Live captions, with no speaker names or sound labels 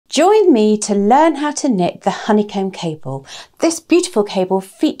Join me to learn how to knit the Honeycomb cable. This beautiful cable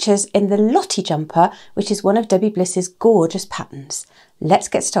features in the Lottie jumper, which is one of Debbie Bliss's gorgeous patterns. Let's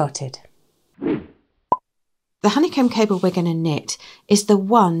get started. The Honeycomb cable we're going to knit is the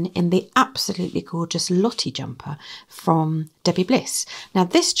one in the absolutely gorgeous Lottie jumper from Debbie Bliss. Now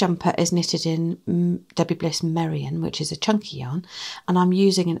this jumper is knitted in Debbie Bliss Merion, which is a chunky yarn, and I'm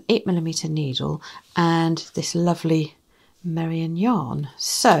using an 8mm needle and this lovely Merion yarn.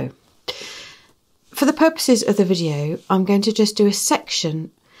 So for the purposes of the video, I'm going to just do a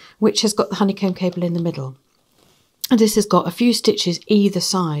section which has got the honeycomb cable in the middle, and this has got a few stitches either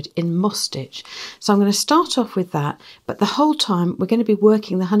side in moss stitch. So I'm going to start off with that, but the whole time we're going to be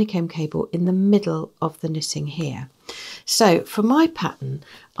working the honeycomb cable in the middle of the knitting here. So for my pattern,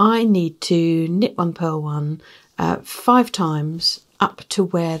 I need to knit one, purl one 5 times up to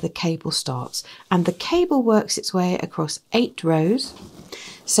where the cable starts, and the cable works its way across 8 rows.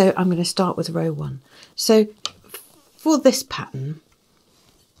 So I'm going to start with row 1. So for this pattern,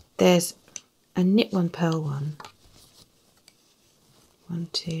 there's a knit one, purl one, 1,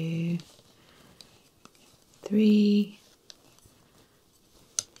 2, 3,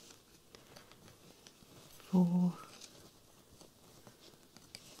 4,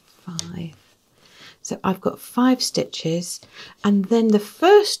 5. So I've got 5 stitches, and then the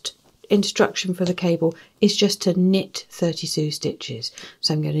first instruction for the cable is just to knit 32 stitches.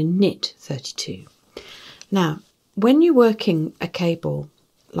 So I'm going to knit 32. Now, when you're working a cable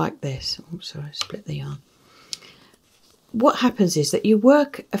like this, oh sorry, I split the yarn. What happens is that you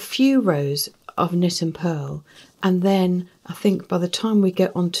work a few rows of knit and purl, and then I think by the time we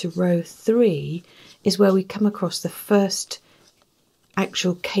get onto row 3 is where we come across the first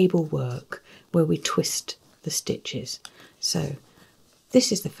actual cable work, where we twist the stitches. So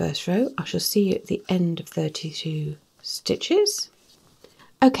this is the first row. I shall see you at the end of 32 stitches.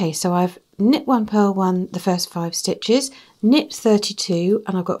 Okay, so I've knit one, purl one the first 5 stitches, knit 32,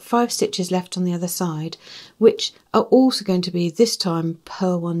 and I've got 5 stitches left on the other side, which are also going to be this time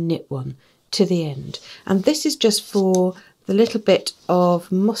purl one, knit one to the end. And this is just for the little bit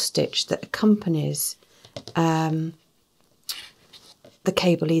of moss stitch that accompanies the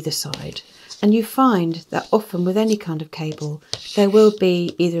cable either side. And you find that often with any kind of cable there will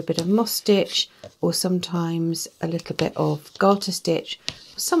be either a bit of moss stitch or sometimes a little bit of garter stitch,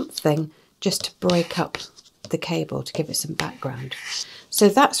 or something just to break up the cable to give it some background. So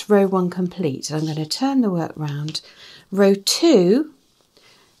that's row 1 complete. I'm going to turn the work round. Row 2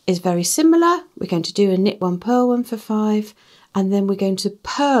 is very similar. We're going to do a knit one, purl one for 5, and then we're going to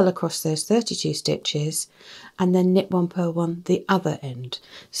purl across those 32 stitches and then knit one, purl one the other end.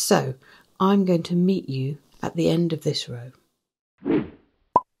 So I'm going to meet you at the end of this row.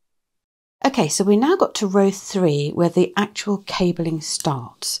 Okay, so we now got to row 3 where the actual cabling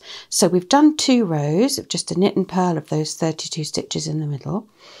starts. So we've done 2 rows of just a knit and purl of those 32 stitches in the middle,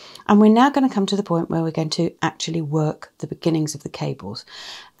 and we're now going to come to the point where we're going to actually work the beginnings of the cables.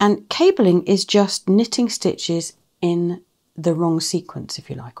 And cabling is just knitting stitches in the wrong sequence, if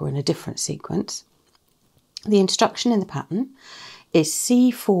you like, or in a different sequence. The instruction in the pattern is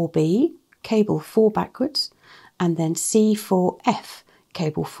C4B, cable 4 backwards, and then C4F,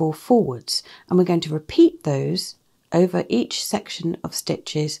 cable 4 forwards, and we're going to repeat those over each section of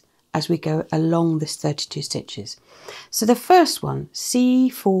stitches as we go along this 32 stitches. So the first one,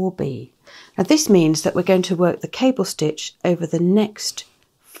 C4B. Now this means that we're going to work the cable stitch over the next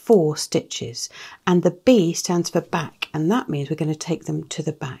 4 stitches, and the B stands for back, and that means we're going to take them to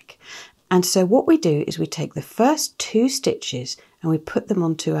the back. And so what we do is we take the first 2 stitches and we put them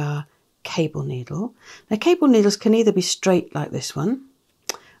onto our cable needle. Now cable needles can either be straight like this one,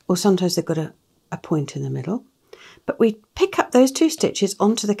 or sometimes they've got a point in the middle, but we pick up those 2 stitches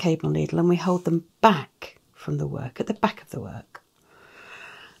onto the cable needle and we hold them back from the work, at the back of the work.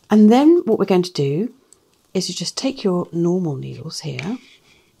 And then what we're going to do is you just take your normal needles here, and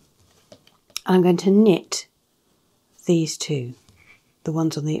I'm going to knit these 2, the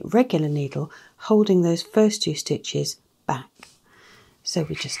ones on the regular needle, holding those first 2 stitches back. So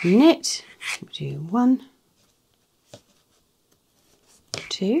we just knit, we do 1,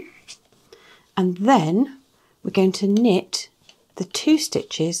 2, and then we're going to knit the 2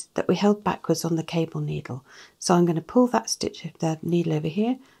 stitches that we held backwards on the cable needle. So I'm going to pull that stitch of the needle over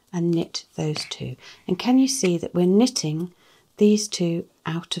here and knit those 2. And can you see that we're knitting these 2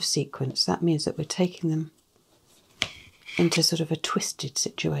 out of sequence? That means that we're taking them into sort of a twisted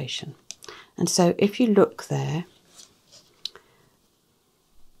situation. And so if you look there,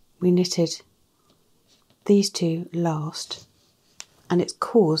 we knitted these 2 last, and it's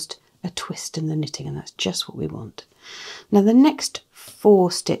caused a twist in the knitting, and that's just what we want. Now the next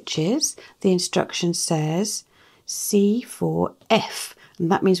 4 stitches, the instruction says C4F,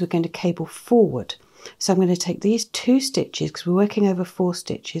 and that means we're going to cable forward. So I'm going to take these 2 stitches, because we're working over 4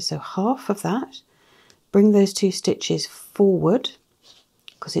 stitches, so half of that, bring those 2 stitches forward,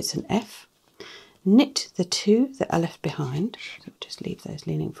 because it's an F, knit the 2 that are left behind, so we'll just leave those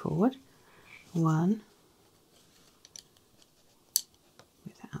leaning forward, 1,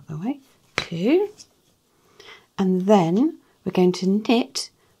 move that out of the way, 2, and then we're going to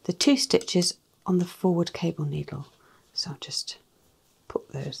knit the 2 stitches on the forward cable needle. So I'll just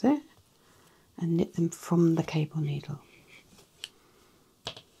put those there and knit them from the cable needle.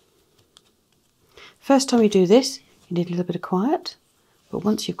 First time you do this, you need a little bit of quiet, but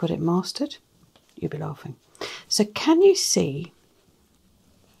once you've got it mastered, you'll be laughing. So can you see,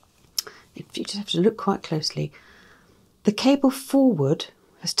 if you just have to look quite closely, the cable forward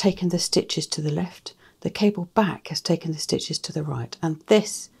has taken the stitches to the left, the cable back has taken the stitches to the right, and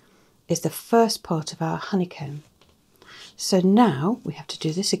this is the first part of our honeycomb. So now we have to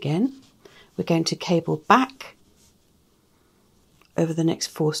do this again. We're going to cable back over the next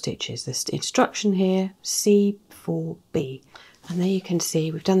 4 stitches. This instruction here, C4B. And there you can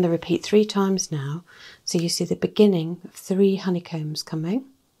see we've done the repeat 3 times now. So you see the beginning of 3 honeycombs coming.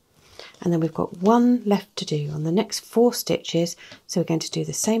 And then we've got 1 left to do on the next 4 stitches. So we're going to do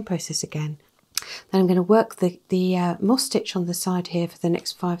the same process again. Then I'm going to work the moss stitch on the side here for the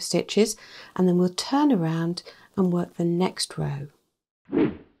next 5 stitches. And then we'll turn around and work the next row.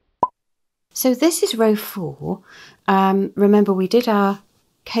 So this is row 4. Remember we did our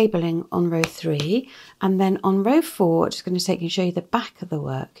cabling on row 3, and then on row 4, I'm just going to take and show you the back of the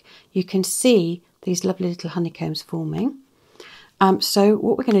work. You can see these lovely little honeycombs forming. So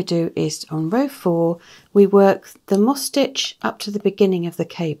what we're going to do is on row 4 we work the moss stitch up to the beginning of the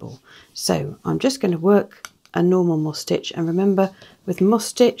cable. So I'm just going to work a normal moss stitch, and remember with moss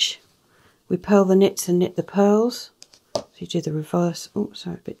stitch we purl the knits and knit the pearls. So you do the reverse, oh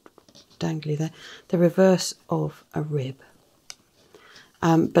sorry, a bit dangly there, the reverse of a rib.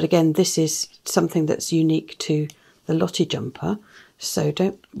 But again, this is something that's unique to the Lottie jumper, so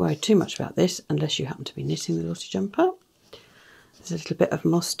don't worry too much about this unless you happen to be knitting the Lottie jumper. There's a little bit of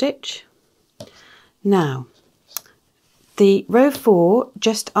moss stitch. Now, the row 4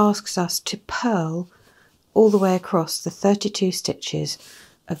 just asks us to purl all the way across the 32 stitches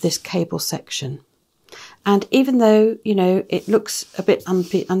of this cable section. And even though, you know, it looks a bit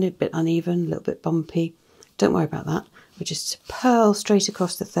uneven, a little bit bumpy, don't worry about that. We just purl straight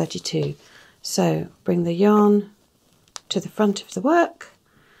across the 32. So bring the yarn to the front of the work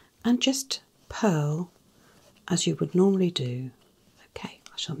and just purl as you would normally do. Okay,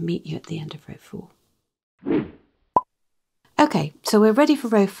 I shall meet you at the end of row 4. Okay, so we're ready for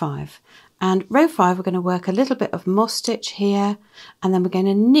row 5. And row 5 we're going to work a little bit of moss stitch here, and then we're going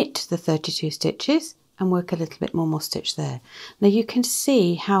to knit the 32 stitches and work a little bit more moss stitch there. Now you can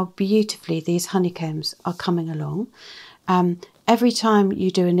see how beautifully these honeycombs are coming along. Every time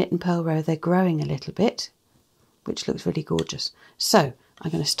you do a knit and purl row they're growing a little bit, which looks really gorgeous. So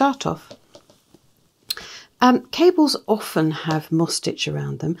I'm going to start off. Cables often have moss stitch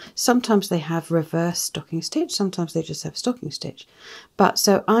around them. Sometimes they have reverse stocking stitch, sometimes they just have stocking stitch. But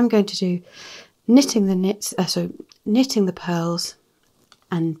so I'm going to do knitting the knits, knitting the pearls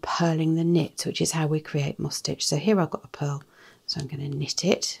and purling the knits, which is how we create moss stitch. So here I've got a pearl, so I'm going to knit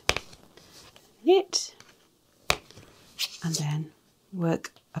it, knit, and then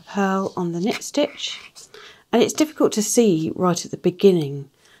work a purl on the knit stitch. And it's difficult to see right at the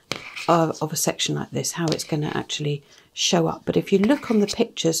beginning of a section like this how it's going to actually show up, but if you look on the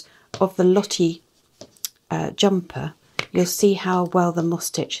pictures of the Lottie jumper, you'll see how well the moss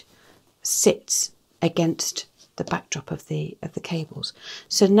stitch sits against the backdrop of the cables.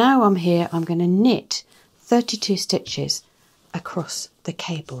 So now I'm here, I'm going to knit 32 stitches across the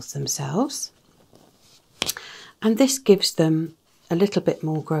cables themselves, and this gives them a little bit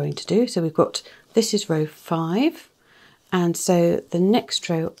more growing to do. So we've got, this is row 5, and so the next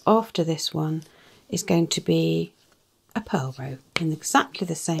row after this one is going to be a purl row in exactly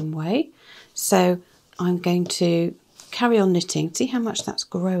the same way. So I'm going to carry on knitting, see how much that's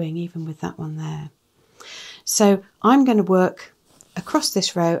growing even with that one there. So I'm going to work across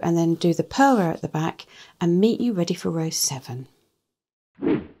this row and then do the purl row at the back and meet you ready for row 7.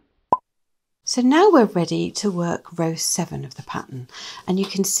 So now we're ready to work row 7 of the pattern, and you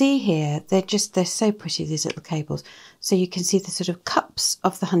can see here they're so pretty, these little cables. So you can see the sort of cups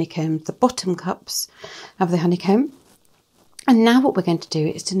of the honeycomb, the bottom cups of the honeycomb. And now what we're going to do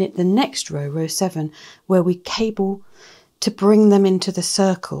is to knit the next row, row 7, where we cable to bring them into the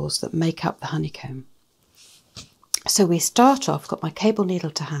circles that make up the honeycomb. So we start off, got my cable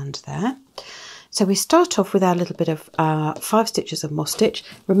needle to hand there. So we start off with our little bit of 5 stitches of moss stitch.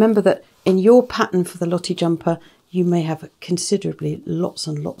 Remember that in your pattern for the Lottie jumper, you may have considerably lots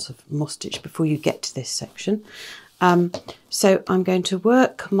and lots of moss stitch before you get to this section. So I'm going to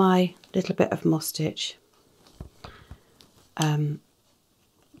work my little bit of moss stitch,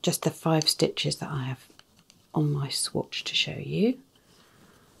 just the 5 stitches that I have on my swatch to show you.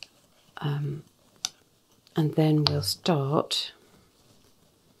 And then we'll start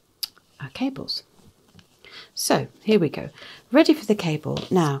our cables. So here we go, ready for the cable.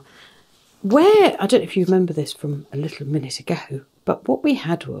 Now, I don't know if you remember this from a little minute ago, but what we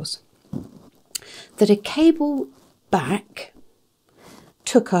had was that a cable back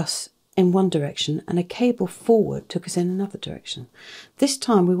took us in one direction and a cable forward took us in another direction. This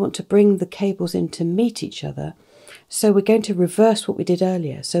time we want to bring the cables in to meet each other, so we're going to reverse what we did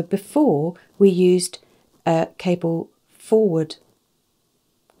earlier. So before we used cable forward,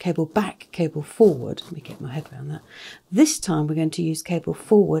 cable back, cable forward. Let me get my head around that. This time we're going to use cable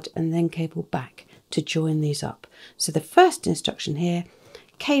forward and then cable back to join these up. So the first instruction here,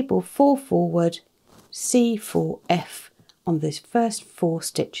 cable 4 forward, C4F on these first 4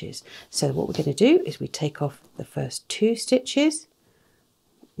 stitches. So what we're going to do is we take off the first 2 stitches,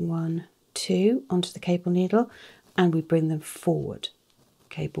 1, 2 onto the cable needle, and we bring them forward,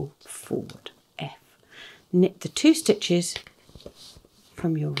 cable forward, F. Knit the 2 stitches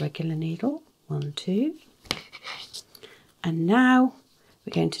from your regular needle, 1, 2, and now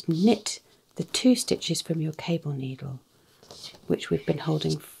we're going to knit the 2 stitches from your cable needle, which we've been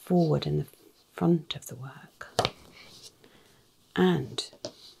holding forward in the front of the work. And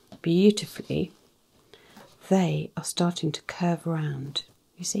beautifully, they are starting to curve around,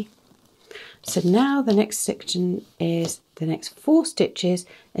 you see. So now the next section is, the next 4 stitches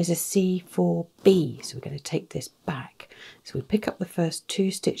is a C4B. So we're going to take this back. So we pick up the first 2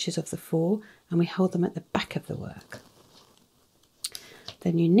 stitches of the 4 and we hold them at the back of the work.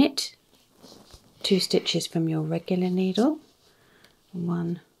 Then you knit 2 stitches from your regular needle,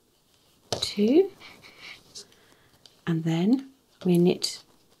 1, 2, and then we knit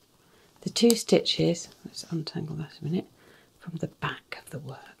the 2 stitches, let's untangle that a minute, from the back of the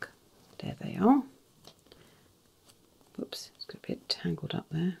work. There they are. Whoops, it's got a bit tangled up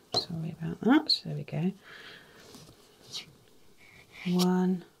there. Sorry about that. There we go.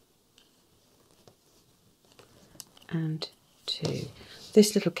 1 and 2.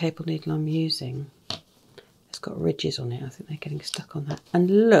 This little cable needle I'm using, it's got ridges on it. I think they're getting stuck on that.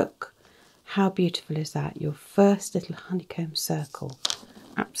 And look, how beautiful is that? Your first little honeycomb circle.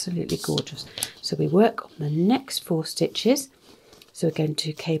 Absolutely gorgeous. So we work on the next 4 stitches. So we're going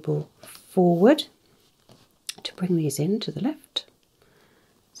to cable forward to bring these in to the left.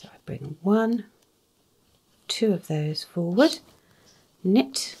 So I bring 1, 2 of those forward,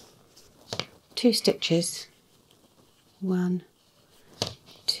 knit 2 stitches, 1,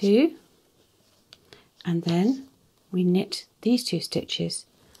 2, and then we knit these 2 stitches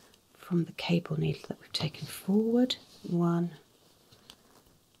from the cable needle that we've taken forward, 1,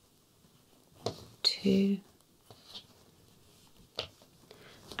 2,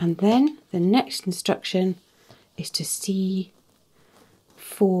 and then the next instruction is to C4B.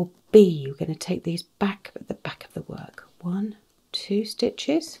 We're going to take these back at the back of the work. 1, 2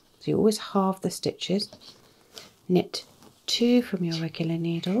 stitches. So you always halve the stitches. Knit 2 from your regular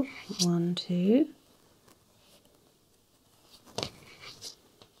needle. 1, 2.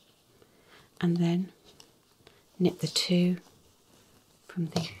 And then knit the 2 from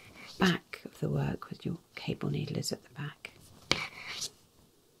the back of the work with your cable needle is at the back.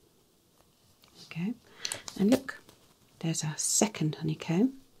 Okay, and look, there's our second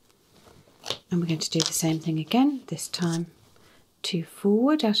honeycomb, and we're going to do the same thing again, this time 2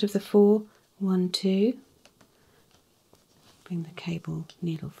 forward out of the 4, 1, 2, bring the cable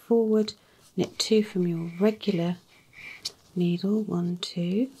needle forward, knit 2 from your regular needle, 1,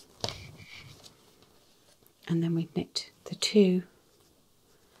 2, and then we knit the 2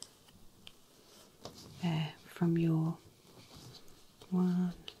 there from your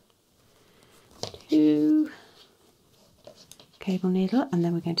 1, 2 cable needle, and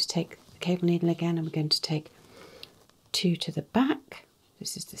then we're going to take the cable needle again and we're going to take 2 to the back.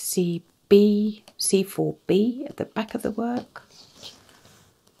 This is the C4B at the back of the work.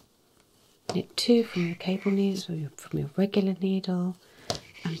 Knit 2 from your cable needle, or from your regular needle,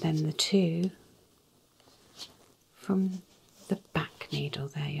 and then the 2 from the back needle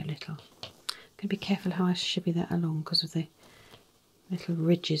there, your little. I'm going to be careful how I shimmy that along because of the little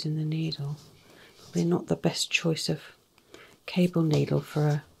ridges in the needle. Probably not the best choice of cable needle for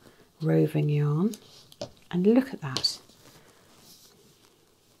a roving yarn. And look at that.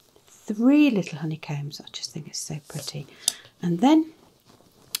 3 little honeycombs. I just think it's so pretty. And then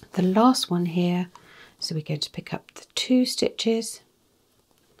the last one here. So we're going to pick up the 2 stitches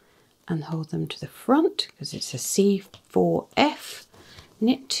and hold them to the front because it's a C4F.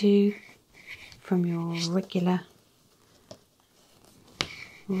 Knit 2 from your regular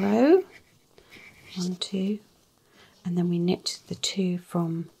row. 1, 2, and then we knit the 2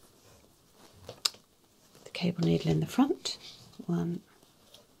 from the cable needle in the front. 1,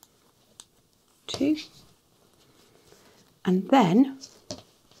 2, and then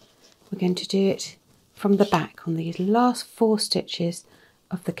we're going to do it from the back on these last 4 stitches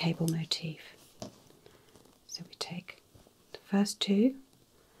of the cable motif. So we take the first 2,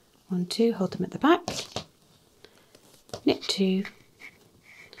 1, 2, hold them at the back, knit 2,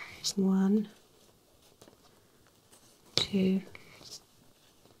 1, 2,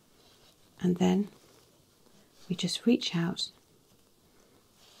 and then we just reach out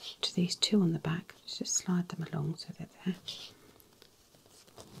to these 2 on the back, just slide them along so they're there.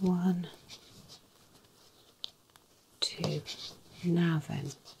 1, 2. Now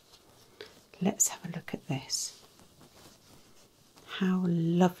then, let's have a look at this. How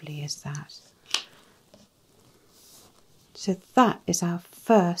lovely is that? So that is our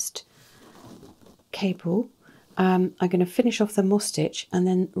first cable. I'm going to finish off the moss stitch, and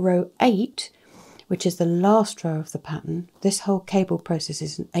then row 8, which is the last row of the pattern. This whole cable process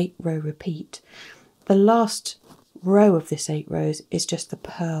is an 8-row repeat. The last row of this 8 rows is just the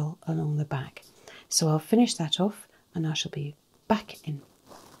purl along the back. So I'll finish that off and I shall be back in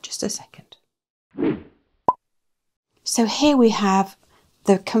just a second. So here we have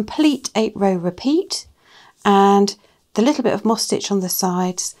the complete 8-row repeat and the little bit of moss stitch on the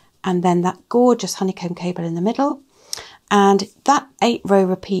sides, and then that gorgeous honeycomb cable in the middle. And that 8-row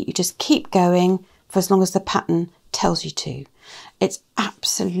repeat, you just keep going for as long as the pattern tells you to. It's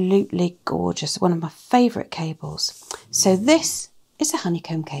absolutely gorgeous, one of my favourite cables. So this is a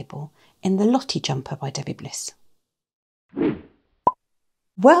honeycomb cable in the Lottie jumper by Debbie Bliss.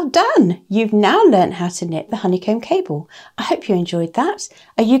 Well done! You've now learnt how to knit the honeycomb cable. I hope you enjoyed that.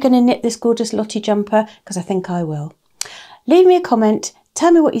 Are you going to knit this gorgeous Lottie jumper? Because I think I will. Leave me a comment.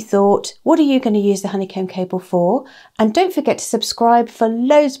 Tell me what you thought. What are you going to use the honeycomb cable for? And don't forget to subscribe for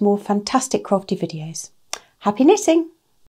loads more fantastic crafty videos. Happy knitting!